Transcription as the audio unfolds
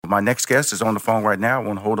my next guest is on the phone right now. I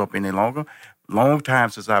won't hold up any longer. Long time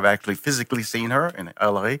since I've actually physically seen her in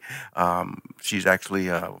L.A. She's actually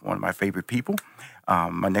one of my favorite people.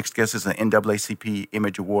 My next guest is an NAACP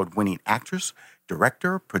Image Award-winning actress,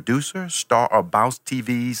 director, producer, star of Bounce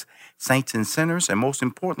TV's Saints and Sinners, and most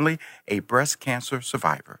importantly, a breast cancer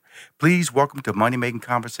survivor. Please welcome to Money Making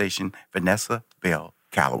Conversation, Vanessa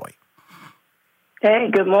Bell-Calloway.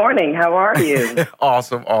 Hey, good morning. How are you?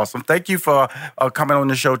 Awesome. Thank you for coming on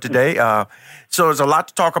the show today. So there's a lot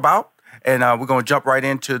to talk about, and we're going to jump right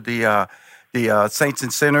into the Saints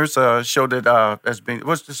and Sinners show that has been.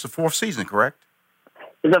 What's this? The fourth season, correct?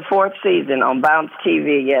 The fourth season on Bounce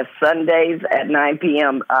TV, yes, Sundays at 9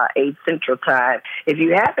 p.m., 8 Central Time. If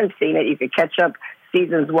you haven't seen it, you can catch up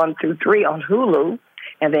seasons 1 through 3 on Hulu,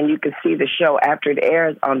 and then you can see the show after it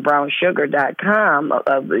airs on brownsugar.com.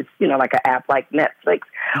 It's, like an app like Netflix.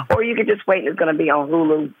 Or you can just wait, and it's going to be on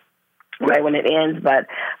Hulu right when it ends, but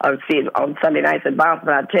I'll see it on Sunday nights at Bounce.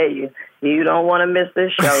 But I tell you, you don't want to miss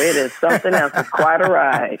this show. It is something else. It's quite a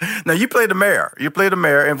ride. Now, you play the mayor.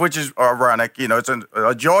 And which is ironic. It's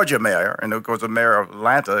a Georgia mayor, and of course, the mayor of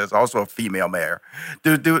Atlanta is also a female mayor.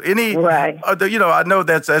 Do any? Right. I know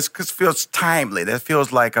that feels timely. That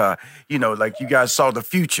feels like like you guys saw the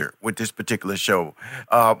future with this particular show.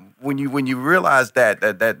 When you realize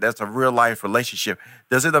that's a real life relationship,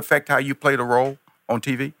 does it affect how you play the role on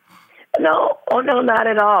TV? No, not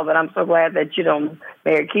at all. But I'm so glad that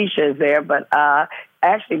Mayor Keisha is there. But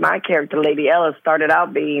actually, my character, Lady Ella, started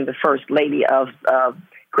out being the first lady of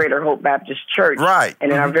Greater Hope Baptist Church. Right.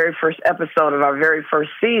 And in our very first episode of our very first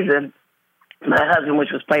season, my husband,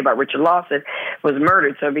 which was played by Richard Lawson, was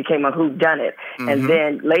murdered, so it became a whodunit. Mm-hmm. And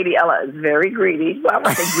then Lady Ella is very greedy. Well, I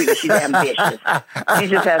won't say greedy; she's ambitious. She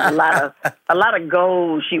just has a lot of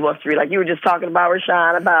goals she wants to reach. Like you were just talking about,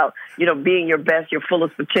 Rashawn, about being your best, your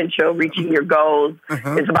fullest potential, reaching your goals.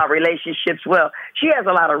 Mm-hmm. It's about relationships. Well, she has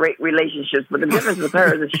a lot of relationships, but the difference with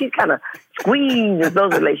her is that she kind of squeezes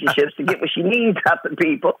those relationships to get what she needs out of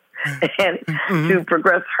people and to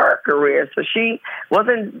progress her career. So she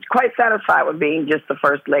wasn't quite satisfied with being just the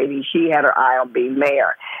first lady. She had her eye on being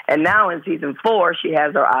mayor. And now in season 4, she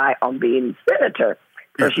has her eye on being senator.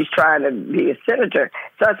 So she's trying to be a senator.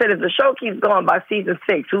 So I said, if the show keeps going by season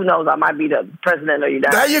 6, who knows? I might be the president of the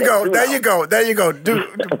United States. There you go.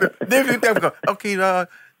 Okay,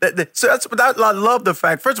 I love the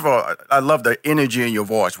fact, first of all, I love the energy in your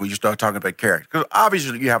voice when you start talking about character. Because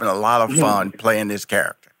obviously you're having a lot of fun playing this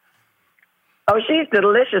character. Oh, she's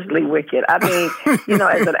deliciously wicked. I mean,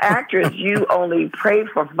 as an actress, you only pray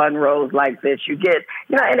for fun roles like this. You get,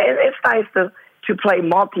 and it's nice to play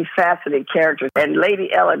multifaceted characters. And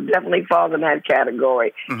Lady Ella definitely falls in that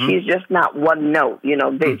category. Mm-hmm. She's just not one note.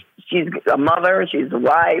 She's a mother, she's a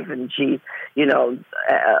wife, and she,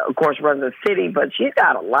 of course, runs a city. But she's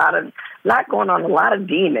got a lot going on, a lot of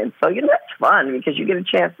demons. So that's fun because you get a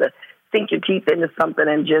chance to sink your teeth into something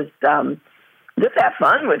and just have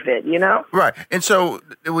fun with it, Right. And so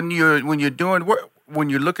when you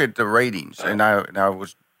look at the ratings, and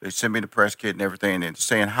they sent me the press kit and everything, and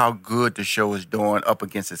saying how good the show is doing up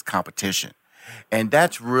against its competition, and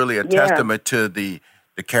that's really a testament to the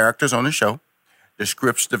characters on the show, the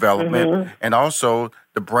script's development, and also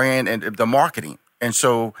the brand and the marketing. And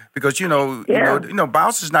so because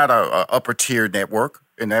Bounce is not a upper tier network,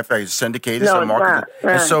 and that's syndicated, so marketing,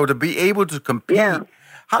 and so to be able to compete. Yeah.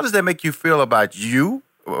 How does that make you feel about you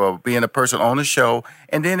being a person on the show,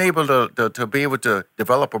 and then able to be able to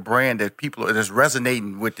develop a brand that that's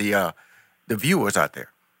resonating with the viewers out there?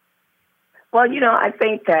 Well, I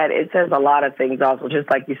think that it says a lot of things also, just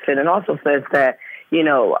like you said, and also says that,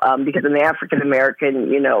 because in the African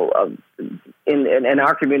American, in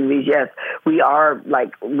our communities, yes, we are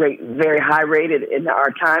very high rated in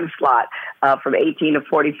our time slot from 18 to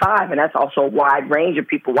 45, and that's also a wide range of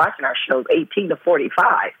people watching our shows, 18 to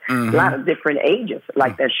 45, a lot of different ages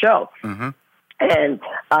like that show. Mm-hmm. And,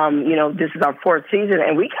 this is our 4th season,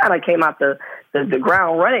 and we kind of came out the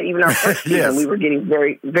ground running. Even our first season, we were getting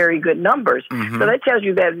very, very good numbers. Mm-hmm. So that tells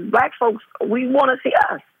you that Black folks, we want to see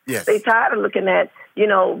us. Yes. They're tired of looking at,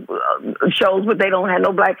 shows but they don't have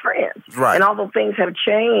no Black friends. Right. And although things have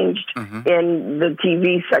changed in the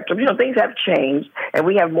TV sector, things have changed, and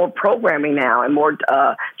we have more programming now and more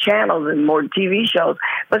channels and more TV shows,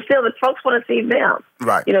 but still the folks want to see them.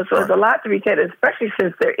 Right. So there's a lot to be said, especially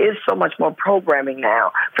since there is so much more programming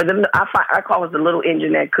now. For them, I call it the little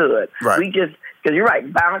engine that could. Right. Because you're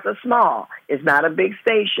right, Bounce is small. It's not a big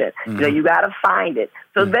station. Mm-hmm. You got to find it.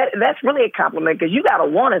 So that's really a compliment because you got to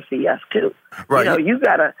want to see us too. Right. You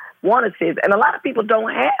got to want to see it. And a lot of people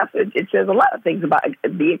don't have. It says a lot of things about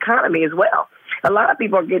the economy as well. A lot of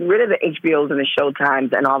people are getting rid of the HBOs and the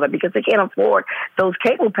Showtimes and all that because they can't afford those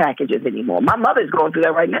cable packages anymore. My mother's going through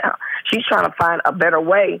that right now. She's trying to find a better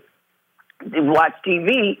way to watch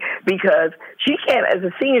TV because she can't, as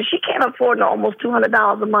a senior, she can't afford almost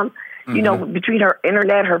 $200 a month. You know, between her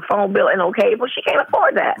internet, her phone bill, and cable, she can't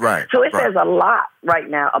afford that. Right. So it says a lot right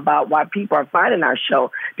now about why people are finding our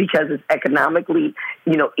show because it's economically,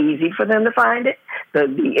 easy for them to find it.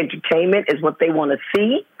 The entertainment is what they want to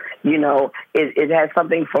see. It has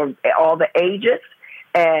something for all the ages.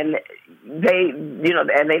 And they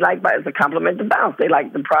like, it's a compliment to Bounce. They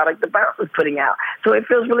like the product that Bounce is putting out. So it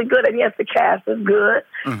feels really good. And yes, the cast is good.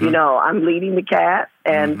 I'm leading the cast,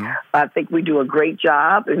 and I think we do a great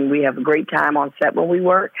job, and we have a great time on set when we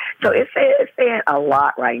work. So it's saying a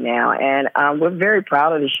lot right now, and we're very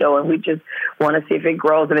proud of the show, and we just want to see if it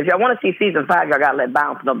grows. And if y'all want to see season 5, y'all got to let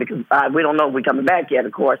Bounce know because we don't know if we're coming back yet,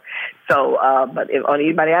 of course. So, but if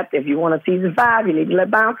anybody out there, if you want a season 5, you need to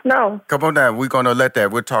let Bounce know. Come on now, we're going to let that.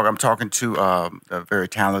 I'm talking to a very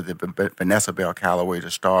talented Vanessa Bell-Calloway,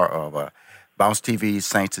 the star of Bounce TV,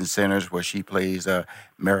 Saints and Sinners, where she plays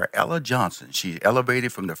Mayor Ella Johnson. She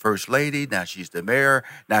elevated from the First Lady. Now she's the mayor.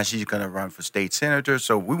 Now she's going to run for state senator.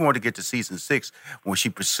 So we want to get to season 6 when she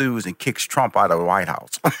pursues and kicks Trump out of the White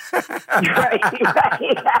House. Right.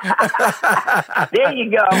 There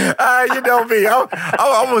you go. You know me. I'm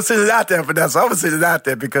going to send it out there, Vanessa. I'm going to send it out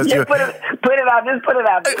there because Just put it out. Just put it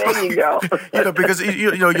out. There you go. Because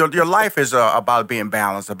your life is about being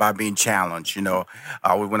balanced, about being challenged. When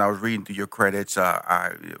I was reading through your credits,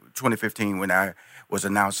 2015 when I was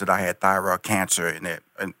announced that I had thyroid cancer,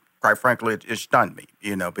 and quite frankly, it stunned me,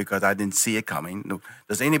 because I didn't see it coming.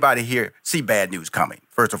 Does anybody here see bad news coming?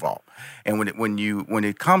 First of all, and when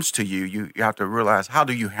it comes to you, you have to realize, how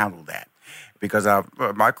do you handle that? Because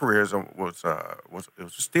my career was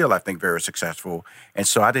still, I think, very successful, and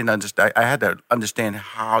so I didn't understand. I had to understand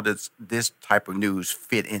how does this type of news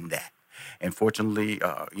fit in that. And fortunately,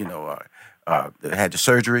 I had the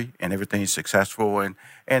surgery and everything's successful, and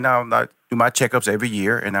I do my checkups every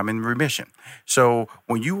year, and I'm in remission. So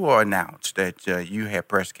when you were announced that you had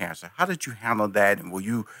breast cancer, how did you handle that? And were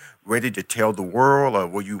you ready to tell the world, or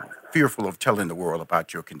were you fearful of telling the world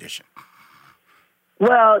about your condition?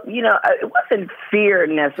 Well, it wasn't fear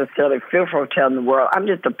necessarily, fearful of telling the world. I'm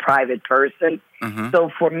just a private person. So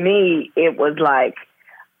for me, it was like,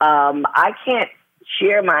 I can't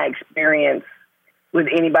share my experience with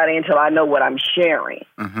anybody until I know what I'm sharing.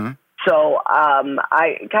 So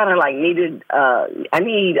I kind of like I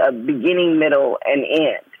need a beginning, middle, and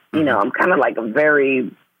end. I'm kind of like a very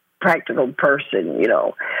practical person.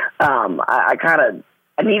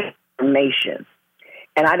 I need information.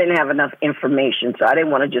 And I didn't have enough information, so I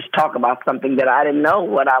didn't want to just talk about something that I didn't know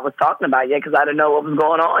what I was talking about yet, because I didn't know what was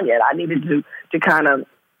going on yet. I needed to kind of,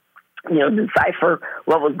 decipher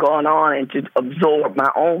what was going on and to absorb my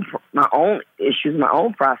own issues, my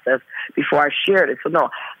own process before I shared it. So no,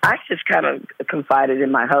 I just kind of confided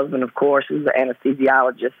in my husband, of course, who's an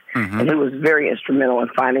anesthesiologist, and he was very instrumental in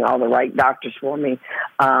finding all the right doctors for me,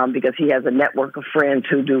 because he has a network of friends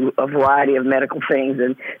who do a variety of medical things,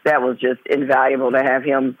 and that was just invaluable to have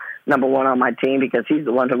him number one on my team, because he's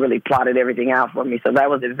the one who really plotted everything out for me. So that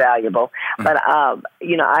was invaluable. But,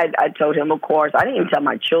 I told him, of course, I didn't even tell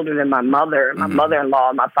my children and my mother, my mother-in-law,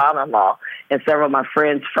 and my father-in-law, and several of my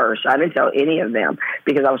friends first. I didn't tell any of them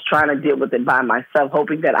because I was trying to deal with it by myself,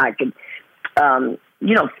 hoping that I could,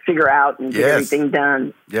 figure out and get everything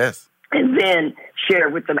done. Yes. And then share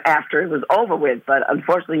with them after it was over with. But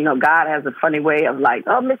unfortunately, God has a funny way of like,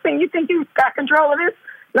 oh, Miss Thing, you think you got control of this?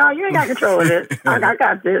 No, you ain't got control of this. I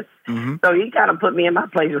got this. So he kind of put me in my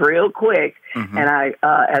place real quick. And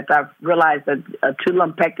as I realized that 2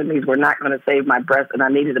 lumpectomies were not going to save my breast, and I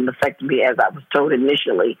needed a mastectomy as I was told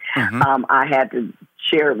initially, I had to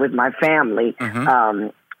share it with my family.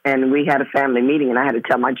 And we had a family meeting, and I had to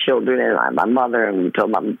tell my children and my mother, and we told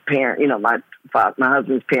my parents, my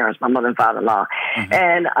husband's parents, my mother and father-in-law.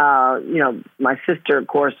 And, my sister, of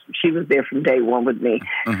course, she was there from day one with me.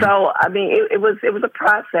 So, I mean, it was a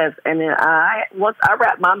process. And then once I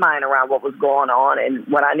wrapped my mind around what was going on and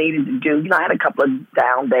what I needed to do, I had a couple of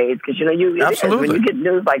down days because, when you get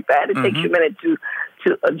news like that, it takes you a minute to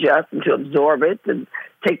adjust and to absorb it, to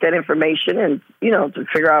take that information and, to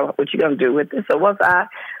figure out what you're going to do with it. So once I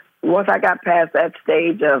got past that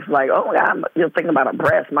stage of like, oh my God, I'm thinking about a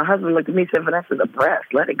breast. My husband looked at me and said, Vanessa, the breast,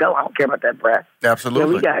 let it go. I don't care about that breast.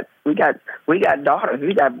 Absolutely. We got daughters.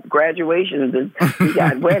 We got graduations and we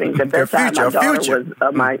got weddings. At that time, my daughter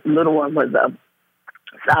was, my little one was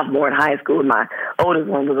sophomore in high school. My oldest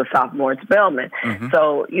one was a sophomore at Spelman.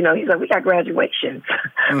 So, you know, he's like, we got graduations,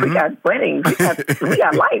 we got weddings, we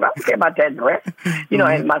got life. I don't care about that dress. You know,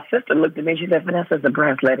 and my sister looked at me and she said, Vanessa, the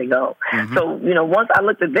breast, let it go. So, you know, once I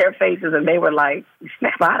looked at their faces and they were like,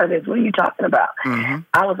 snap out of this. What are you talking about?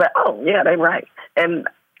 I was like, oh, yeah, they're right. And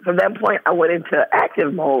from that point, I went into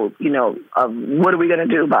active mode, you know, of what are we going to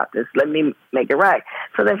do about this? Let me make it right.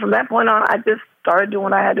 So then from that point on, I just started doing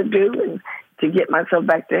what I had to do and to get myself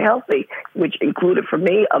back to healthy, which included for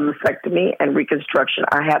me a mastectomy and reconstruction.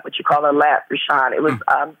 I had what you call a lap, Rashawn. It was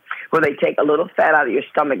where they take a little fat out of your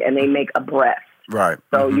stomach and they make a breast. Right.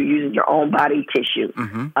 So you're using your own body tissue,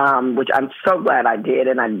 which I'm so glad I did,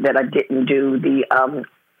 and that I didn't do the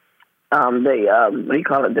what do you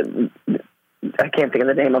call it? I can't think of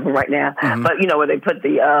the name of them right now, but you know where they put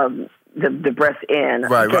the breast in.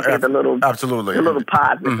 Right. I can't think of the little absolutely the little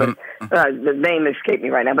pod. The name escaped me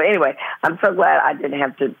right now. But anyway, I'm so glad I didn't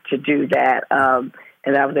have to do that,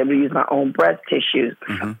 and I was able to use my own breast tissues.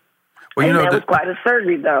 Well, you know, that was quite a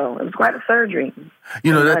surgery, though. It was quite a surgery.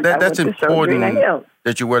 You know, that's important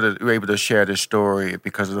that you were able to share this story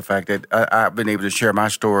because of the fact that I've been able to share my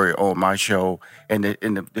story on my show and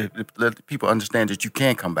let people understand that you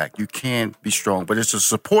can come back. You can be strong, but it's a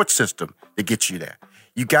support system that gets you there.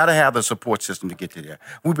 You got to have the support system to get you there.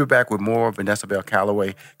 We'll be back with more of Vanessa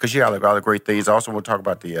Bell-Calloway because she got a lot of great things. Also, we'll talk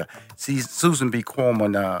about the Susan B.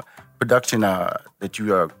 Coleman production that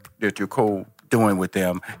you're co-doing with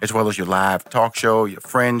them, as well as your live talk show, your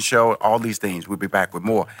friend show, all these things. We'll be back with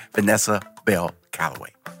more Vanessa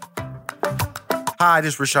Bell-Calloway. Hi,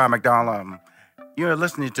 this is Rashawn McDonald. You're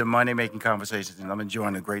listening to Money Making Conversations, and I'm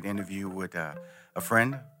enjoying a great interview with a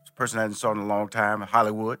friend, a person I haven't saw in a long time,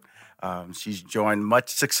 Hollywood. She's enjoying much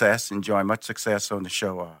success on the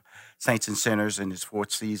show Saints and Sinners in its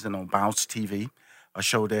 4th season on Bounce TV, a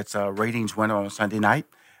show that's ratings winner on Sunday night.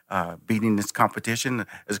 Beating this competition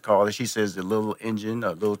is called, as she says, the little engine,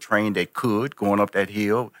 a little train that could, going up that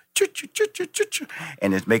hill,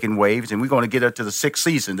 and it's making waves. And we're going to get her to the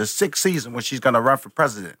 6th season when she's going to run for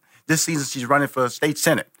president. This season, she's running for state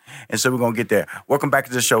senate. And so we're going to get there. Welcome back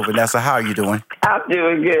to the show, Vanessa. How are you doing? I'm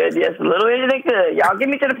doing good. Yes, a little engine they could. Y'all get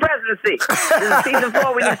me to the presidency. This is season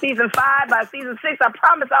 4. We do season 5. By season 6, I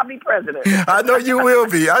promise I'll be president. I know you will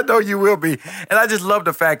be. And I just love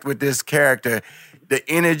the fact with this character, the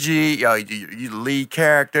energy, you lead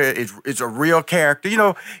character is a real character. You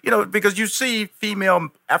know, because you see female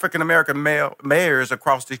African-American mayors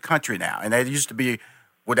across the country now, and that used to be,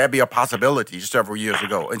 would that be a possibility several years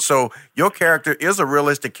ago? And so your character is a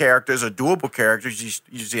realistic character, is a doable character.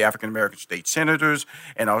 You see African-American state senators,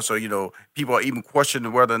 and also, you know, people are even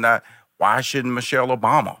questioning whether or not, why shouldn't Michelle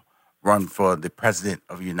Obama run for the president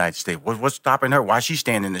of the United States? What's stopping her? Why is she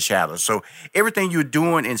standing in the shadows? So everything you're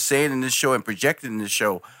doing and saying in this show and projecting in this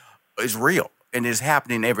show is real and is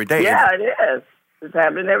happening every day. Yeah, it is. It's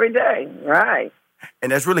happening every day. Right.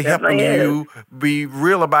 And that's really helping you be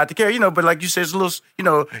real about the character. You know, but like you said, it's a little, you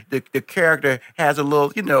know, the character has a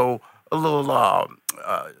little, you know,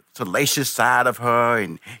 salacious side of her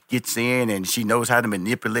and gets in and she knows how to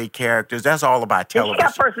manipulate characters. That's all about television.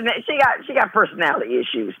 She got personality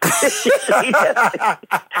issues. she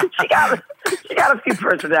got a few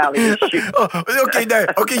personality issues.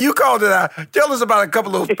 Okay, you called it out. Tell us about a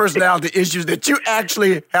couple of those personality issues that you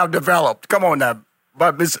actually have developed. Come on now.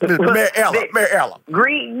 But Miss Mary Ella.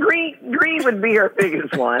 Greed would be her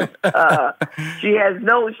biggest one. I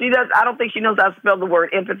don't think she knows how to spell the word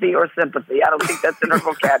empathy or sympathy. I don't think that's in her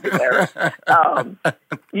vocabulary.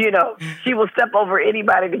 You know, she will step over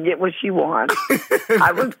anybody to get what she wants.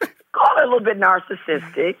 I would call her a little bit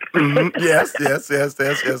narcissistic. Yes. Yeah. She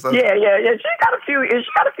got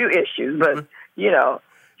a few issues, but you know.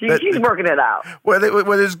 She's working it out. Well,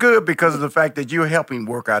 it's good because of the fact that you're helping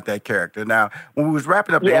work out that character. Now, when we was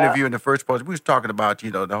wrapping up the interview in the first part, we was talking about, you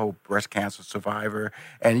know, the whole breast cancer survivor,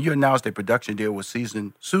 and you announced a production deal with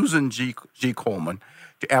Susan G. Coleman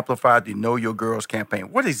to amplify the Know Your Girls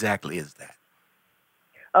campaign. What exactly is that?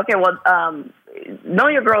 Okay, well, Know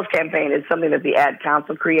Your Girls campaign is something that the Ad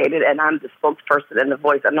Council created, and I'm the spokesperson and the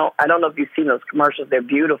voice. I don't know if you've seen those commercials. They're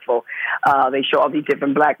beautiful. They show all these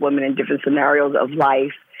different black women in different scenarios of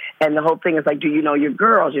life. And the whole thing is like, do you know your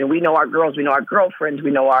girls? You know, we know our girls, we know our girlfriends,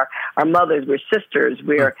 we know our mothers, we're sisters,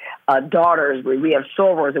 we're daughters, we have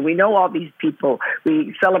sorors, and we know all these people.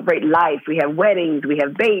 We celebrate life, we have weddings, we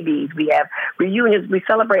have babies, we have reunions, we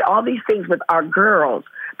celebrate all these things with our girls.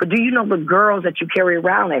 but do you know the girls that you carry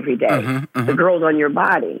around every day? The girls on your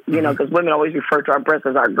body, you know, because women always refer to our breasts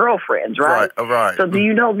as our girlfriends, right? Right. So do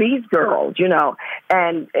you know these girls, you know,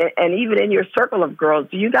 and even in your circle of girls,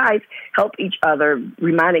 do you guys help each other,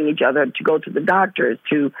 reminding each other to go to the doctors,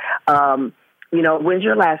 to, you know, when's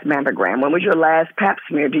your last mammogram? When was your last pap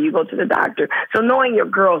smear? Do you go to the doctor? So knowing your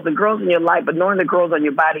girls, the girls in your life, but knowing the girls on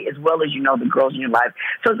your body as well as you know the girls in your life.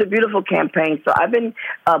 So it's a beautiful campaign. So I've been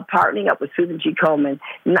partnering up with Susan G. Komen.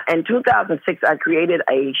 In 2006, I created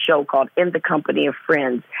a show called In the Company of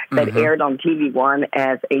Friends that aired on TV One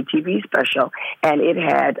as a TV special. And it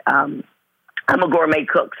had... I'm a gourmet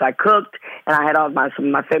cook, so I cooked, and I had some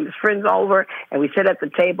of my famous friends over, and we sat at the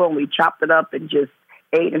table, and we chopped it up and just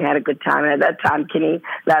ate and had a good time. And at that time, Kenny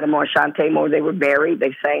Lattimore, Shantae Moore, they were married.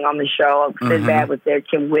 They sang on the show. Sinbad was there,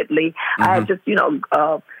 Kim Whitley. I had just, you know,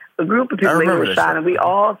 a group of people that were shot, and we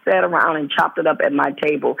all sat around and chopped it up at my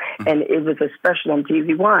table, and it was a special on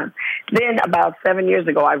TV One. Then about 7 years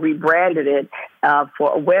ago, I rebranded it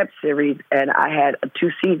for a web series, and I had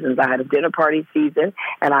 2 seasons. I had a dinner party season,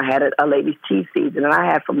 and I had a ladies' tea season, and I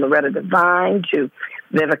had from Loretta Devine to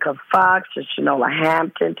Vivica Fox to Shanola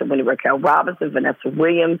Hampton to Winnie Raquel Robinson, Vanessa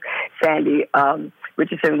Williams, Sandy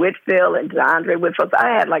Richardson Whitfield, and Andre Whitfield. So I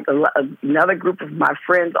had like another group of my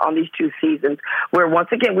friends on these 2 seasons where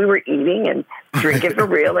once again we were eating and drinking for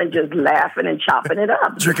real and just laughing and chopping it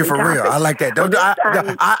up. Drinking for real. I like that.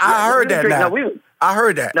 I heard that now. I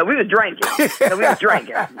heard that. No, we was drinking.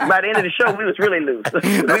 By the end of the show, we was really loose.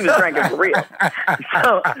 We was drinking for real.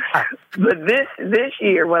 So, but this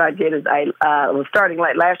year, what I did is I was starting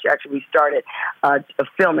like last year. Actually, we started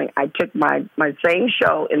filming. I took my same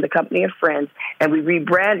show In the Company of Friends, and we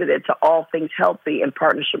rebranded it to All Things Healthy in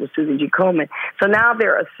partnership with Susan G. Komen. So now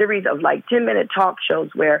there are a series of like 10-minute talk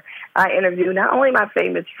shows where I interview not only my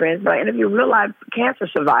famous friends, but I interview real life cancer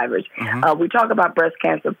survivors. We talk about breast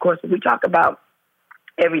cancer, of course, but we talk about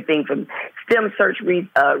everything from stem cell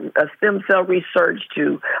research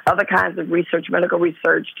to other kinds of research, medical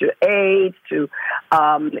research, to AIDS, to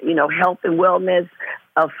you know, health and wellness,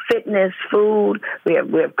 fitness, food. We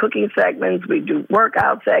have cooking segments. We do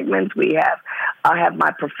workout segments. I have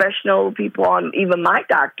my professional people on, even my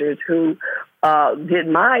doctors who did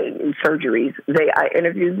my surgeries. I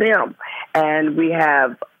interviewed them, and we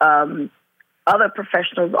have other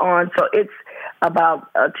professionals on. So it's about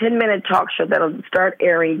a 10-minute talk show that'll start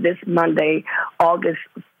airing this Monday, August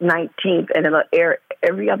 19th, and it'll air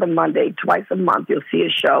every other Monday, twice a month. You'll see a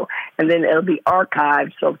show, and then it'll be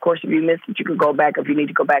archived. So, of course, if you missed it, you can go back if you need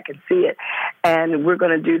to go back and see it. And we're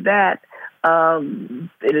going to do that.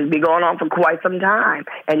 It'll be going on for quite some time,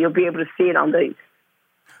 and you'll be able to see it on the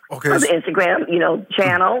Instagram, you know,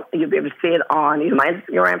 channel. You'll be able to see it on my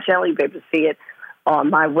Instagram channel. You'll be able to see it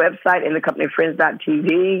on my website,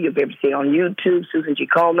 inthecompanyofriends.tv. You'll be able to see it on YouTube, Susan G.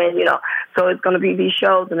 Komen, you know. So it's going to be these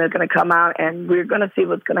shows, and they're going to come out, and we're going to see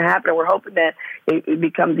what's going to happen. We're hoping that it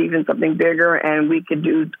becomes even something bigger, and we could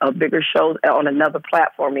do a bigger show on another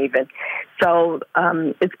platform even. So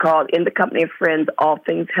it's called In the Company of Friends, All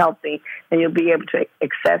Things Healthy, and you'll be able to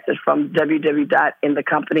access it from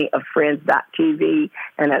www.inthecompanyofriends.tv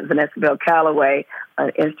and at Vanessa Bell-Calloway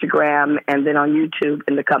on Instagram, and then on YouTube,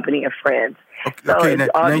 In the Company of Friends. Okay,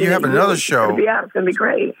 now you have another show. It's going to be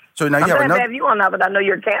great. So now you I'm going to have you on now, but I know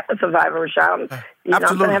you're a cancer survivor, Rashad.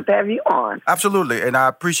 I'm going to have you on. Absolutely, and I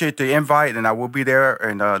appreciate the invite, and I will be there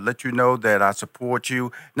and let you know that I support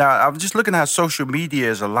you. Now, I'm just looking at how social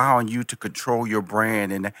media is allowing you to control your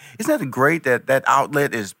brand, and isn't that great that that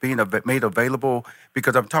outlet is being made available?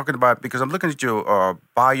 Because I'm looking at your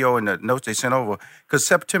bio and the notes they sent over.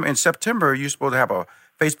 Because in September, you're supposed to have a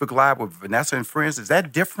Facebook Live with Vanessa and friends. Is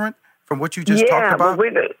that different from what you just talked about?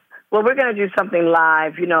 Well, we're going to do something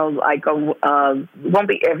live, you know, like won't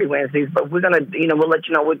be every Wednesdays, but we're going to, you know, we'll let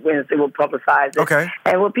you know what Wednesday we'll publicize it. Okay.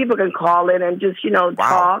 And well, people can call in and just, you know,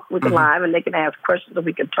 talk with the live, and they can ask questions and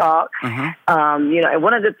we can talk. You know, and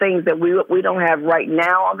one of the things that we don't have right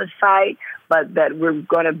now on the site, but that we're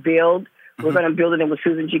going to build, we're going to build it in with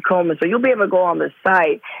Susan G. Komen. So you'll be able to go on the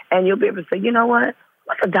site and you'll be able to say, you know what?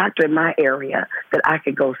 What's a doctor in my area that I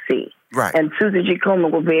could go see? Right. And Susan G.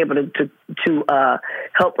 Komen will be able to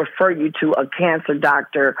help refer you to a cancer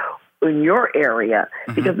doctor in your area,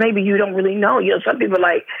 because maybe you don't really know. You know, some people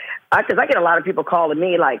because I get a lot of people calling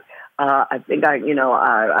me like, I think I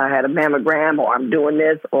had a mammogram, or I'm doing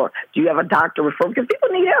this, or do you have a doctor referral? Because people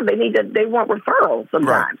need help. They want referrals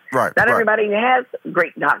sometimes. Right. Not everybody has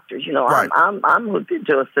great doctors. You know, I'm hooked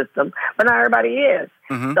into a system, but not everybody is.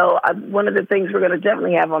 So one of the things we're going to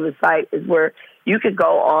definitely have on the site is where you could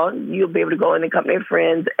go on. You'll be able to go in the Company of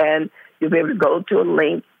Friends, and you'll be able to go to a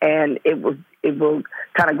link, and it will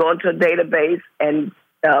kind of go into a database, and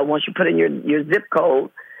once you put in your zip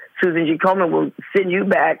code, Susan G. Komen will send you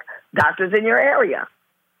back doctors in your area.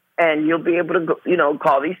 And you'll be able to,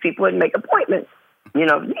 call these people and make appointments, if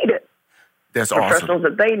needed. That's professionals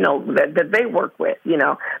awesome. that they know, that they work with,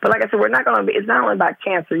 But like I said, it's not only about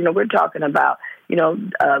cancer. We're talking about,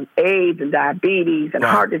 AIDS and diabetes and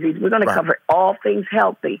heart disease. We're going to cover all things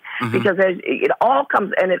healthy because it all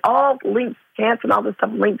comes and it all links, cancer and all this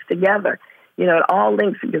stuff links together. It all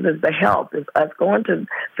links because it's the health. It's us going to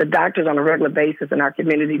the doctors on a regular basis in our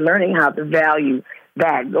community, learning how to value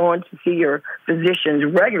that, going to see your physicians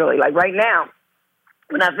regularly. Like right now,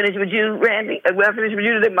 when I finish with you, Randy, when I finish with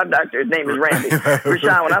you today, my doctor's name is Randy.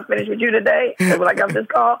 Rashawn, when I finish with you today, when I got this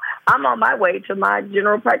call, I'm on my way to my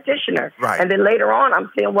general practitioner. Right. And then later on,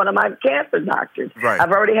 I'm seeing one of my cancer doctors. Right.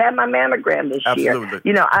 I've already had my mammogram this year.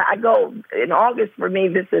 I go, in August for me,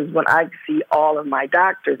 this is when I see all of my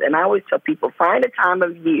doctors. And I always tell people, find a time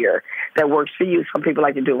of year that works for you. Some people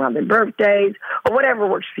like to do it around their birthdays or whatever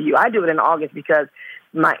works for you. I do it in August because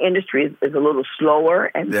my industry is a little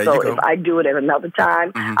slower, and so if I do it at another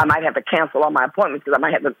time, I might have to cancel all my appointments because I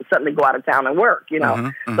might have to suddenly go out of town and work,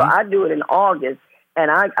 So I do it in August,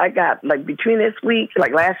 and I got, like, between this week,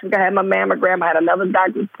 like last week I had my mammogram, I had another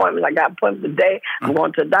doctor's appointment, I got an appointment today, I'm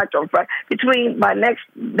going to a doctor on Friday. By next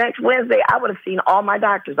Wednesday, I would have seen all my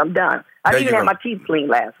doctors. I'm done. I even had my teeth cleaned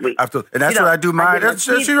last week. Absolutely. And that's what I do mine. That's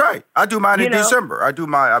right. I do mine in December. I do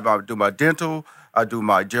my dental. I do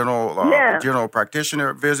my general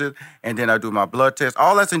practitioner visit, and then I do my blood test.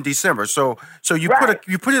 All that's in December. So you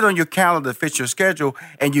put it on your calendar to fit your schedule,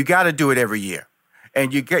 and you got to do it every year.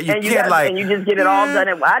 And you just get it all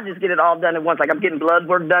done. I just get it all done at once. Like I'm getting blood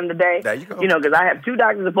work done today. There you go. Because I have 2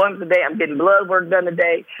 doctor's appointments today. I'm getting blood work done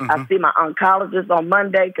today. I see my oncologist on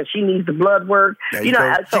Monday because she needs the blood work.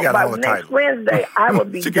 So by next Wednesday, I will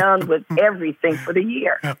be done with everything for the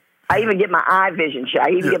year. I even get my eye vision checked.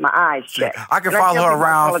 I even get my eyes checked. I can follow her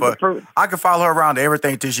around I can follow her around to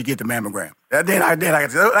everything till she get the mammogram. Then I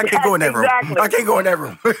can't go in that room. I can't go in that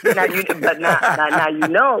room. now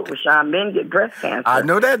Rashawn, men get breast cancer. I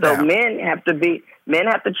know that. So men have to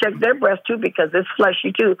check their breast too because it's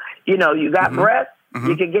fleshy too. You got breast,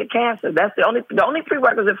 you can get cancer. That's the only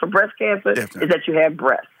prerequisite for breast cancer is that you have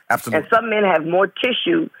breast. Absolutely. And some men have more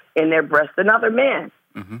tissue in their breast than other men.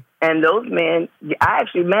 And those men, I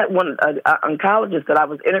actually met one oncologist that I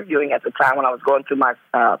was interviewing at the time when I was going through my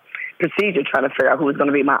procedure, trying to figure out who was going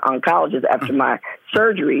to be my oncologist after my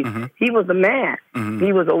surgeries. He was a man.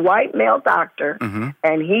 He was a white male doctor,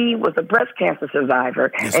 and he was a breast cancer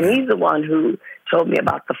survivor. Yes, and he's the one who told me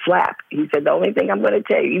about the flap. He said, the only thing I'm going to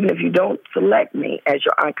tell you, even if you don't select me as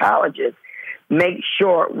your oncologist, make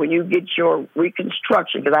sure when you get your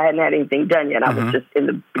reconstruction, because I hadn't had anything done yet. I was just in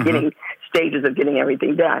the beginning stages of getting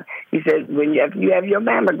everything done. He said, when you have your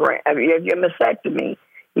mammogram, you have your mastectomy,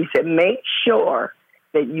 he said, make sure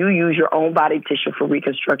that you use your own body tissue for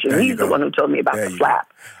reconstruction. He's the one who told me about the flap.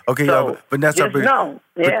 Okay, so, Vanessa, I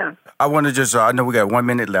want to I know we got 1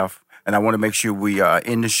 minute left, and I want to make sure we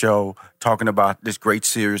end the show talking about this great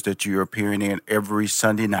series that you're appearing in every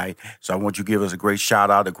Sunday night. So I want you to give us a great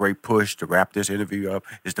shout-out, a great push to wrap this interview up.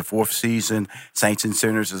 It's the 4th season. Saints and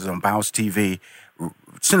Sinners is on Bounce TV.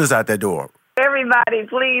 Send us out that door. Everybody,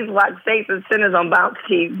 please watch Saints and Sinners on Bounce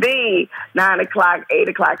TV, 9 o'clock, 8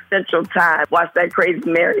 o'clock Central Time. Watch that crazy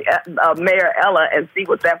Mayor Ella and see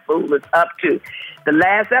what that fool is up to. The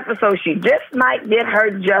last episode, she just might get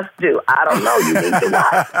her just due. I don't know. You need to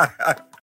watch.